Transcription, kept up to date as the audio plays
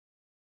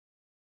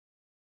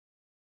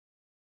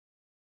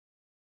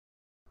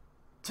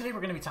Today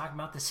we're going to be talking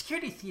about the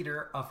security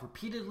theater of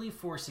repeatedly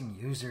forcing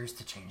users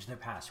to change their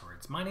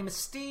passwords. My name is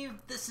Steve,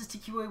 this is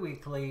TQA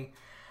Weekly,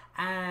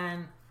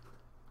 and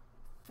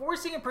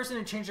forcing a person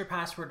to change their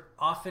password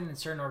often in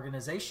certain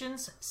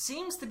organizations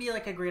seems to be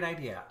like a great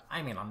idea.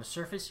 I mean, on the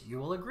surface, you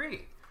will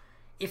agree.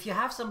 If you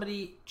have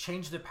somebody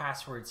change their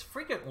passwords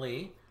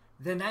frequently,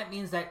 then that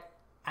means that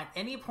at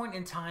any point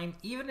in time,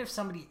 even if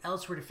somebody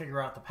else were to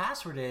figure out the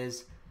password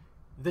is,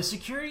 the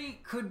security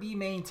could be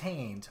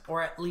maintained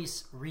or at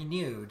least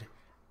renewed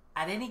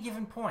at any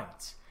given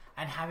point.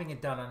 And having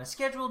it done on a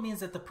schedule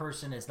means that the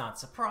person is not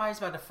surprised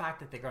by the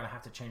fact that they're going to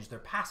have to change their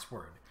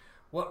password.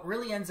 What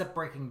really ends up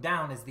breaking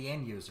down is the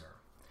end user.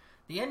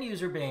 The end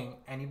user being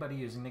anybody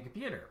using the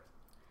computer.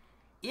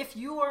 If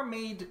you are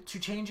made to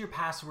change your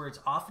passwords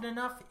often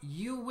enough,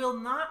 you will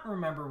not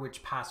remember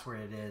which password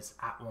it is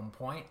at one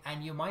point,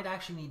 and you might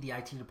actually need the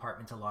IT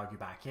department to log you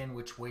back in,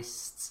 which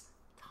wastes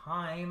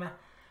time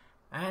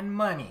and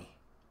money.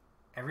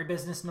 Every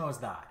business knows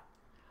that.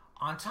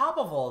 On top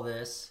of all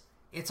this,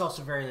 it's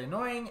also very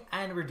annoying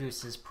and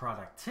reduces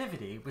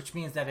productivity, which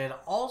means that it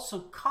also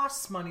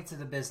costs money to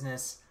the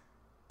business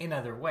in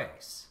other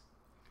ways.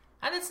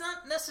 And it's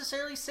not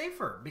necessarily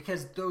safer,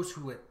 because those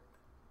who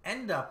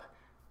end up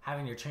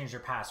having to change their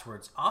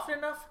passwords often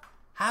enough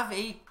have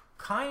a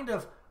kind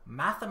of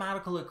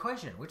mathematical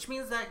equation, which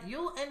means that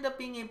you'll end up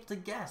being able to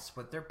guess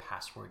what their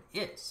password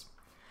is.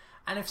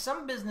 And if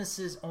some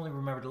businesses only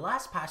remember the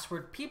last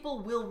password,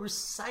 people will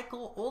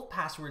recycle old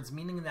passwords,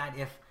 meaning that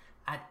if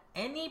at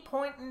any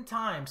point in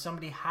time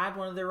somebody had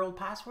one of their old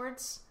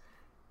passwords,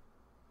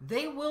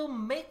 they will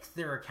make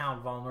their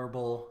account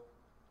vulnerable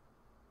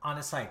on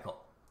a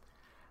cycle.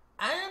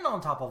 And on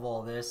top of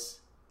all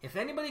this, if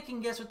anybody can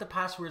guess what the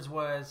passwords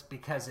was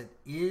because it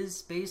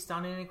is based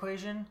on an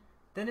equation,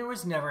 then there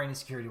was never any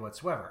security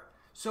whatsoever.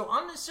 So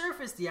on the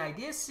surface, the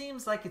idea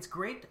seems like it's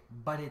great,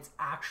 but it's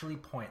actually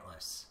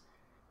pointless.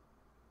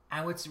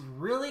 And what's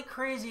really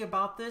crazy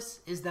about this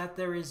is that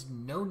there is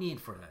no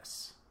need for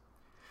this.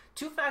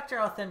 Two-factor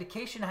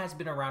authentication has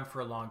been around for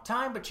a long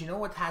time, but you know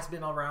what has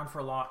been around for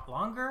a lot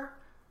longer?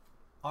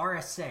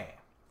 RSA.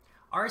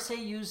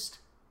 RSA used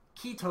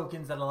key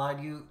tokens that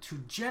allowed you to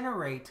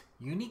generate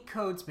unique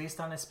codes based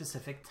on a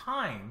specific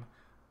time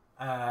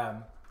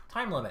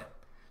limit.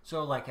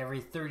 So like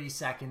every 30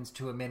 seconds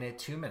to a minute,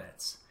 2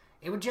 minutes.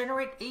 It would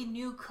generate a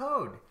new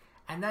code.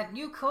 And that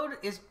new code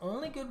is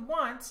only good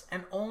once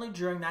and only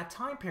during that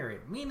time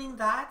period, meaning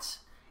that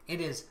it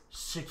is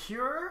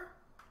secure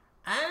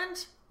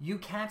and you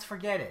can't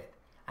forget it.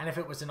 And if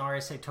it was an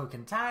RSA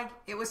token tag,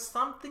 it was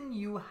something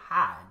you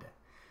had.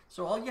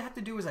 So all you had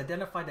to do was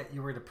identify that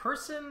you were the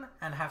person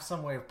and have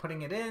some way of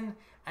putting it in,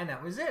 and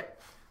that was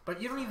it.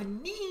 But you don't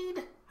even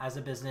need, as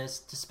a business,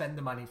 to spend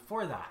the money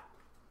for that.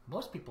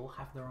 Most people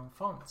have their own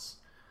phones.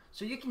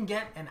 So you can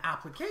get an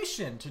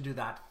application to do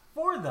that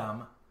for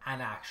them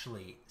and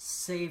actually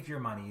save your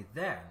money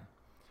then.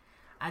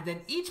 And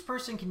then each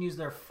person can use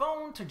their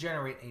phone to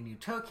generate a new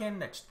token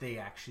that they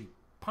actually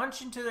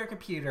punch into their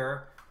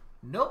computer.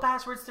 No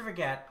passwords to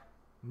forget,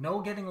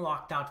 no getting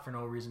locked out for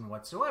no reason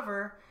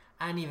whatsoever,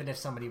 and even if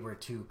somebody were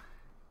to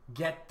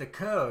get the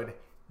code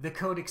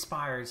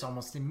expires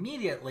almost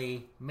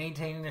immediately,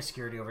 maintaining the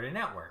security over the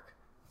network.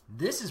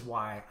 This is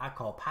why I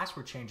call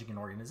password changing in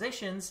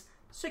organizations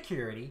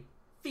security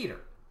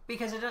theater,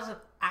 because it doesn't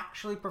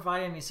actually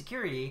provide any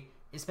security,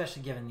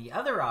 especially given the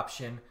other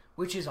option,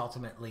 which is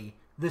ultimately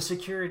the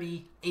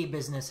security a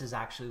business is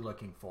actually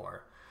looking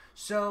for.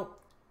 So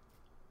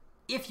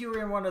if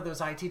you're in one of those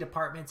IT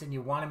departments and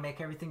you want to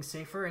make everything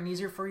safer and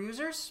easier for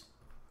users,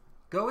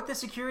 go with the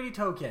security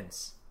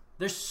tokens.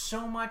 They're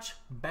so much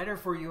better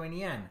for you in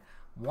the end.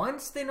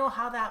 Once they know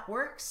how that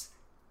works,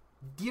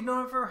 you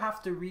never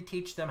have to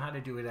reteach them how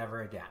to do it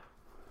ever again.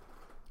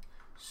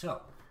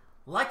 So,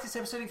 like this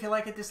episode if you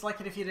like it,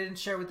 dislike it if you didn't,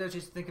 share with those who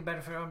think about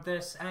it from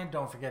this, and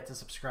don't forget to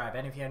subscribe.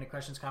 And if you have any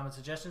questions, comments,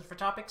 suggestions for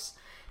topics,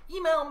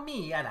 email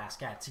me at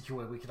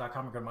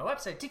ask@tqaweekly.com or go to my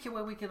website,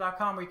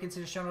 tqaweekly.com, where you can see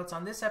the show notes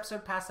on this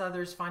episode, past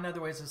others, find other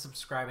ways of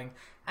subscribing,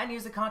 and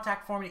use the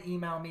contact form to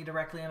email me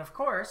directly. And of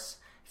course,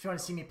 if you want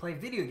to see me play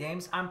video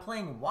games, I'm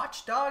playing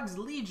Watch Dogs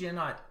Legion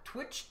at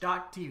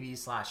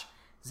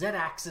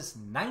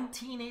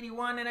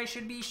twitch.tv/zaxis1981, and I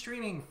should be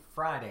streaming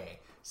Friday,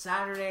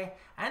 Saturday,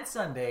 and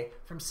Sunday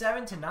from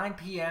 7 to 9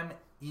 p.m.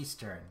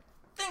 Eastern.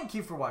 Thank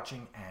you for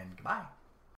watching, and goodbye.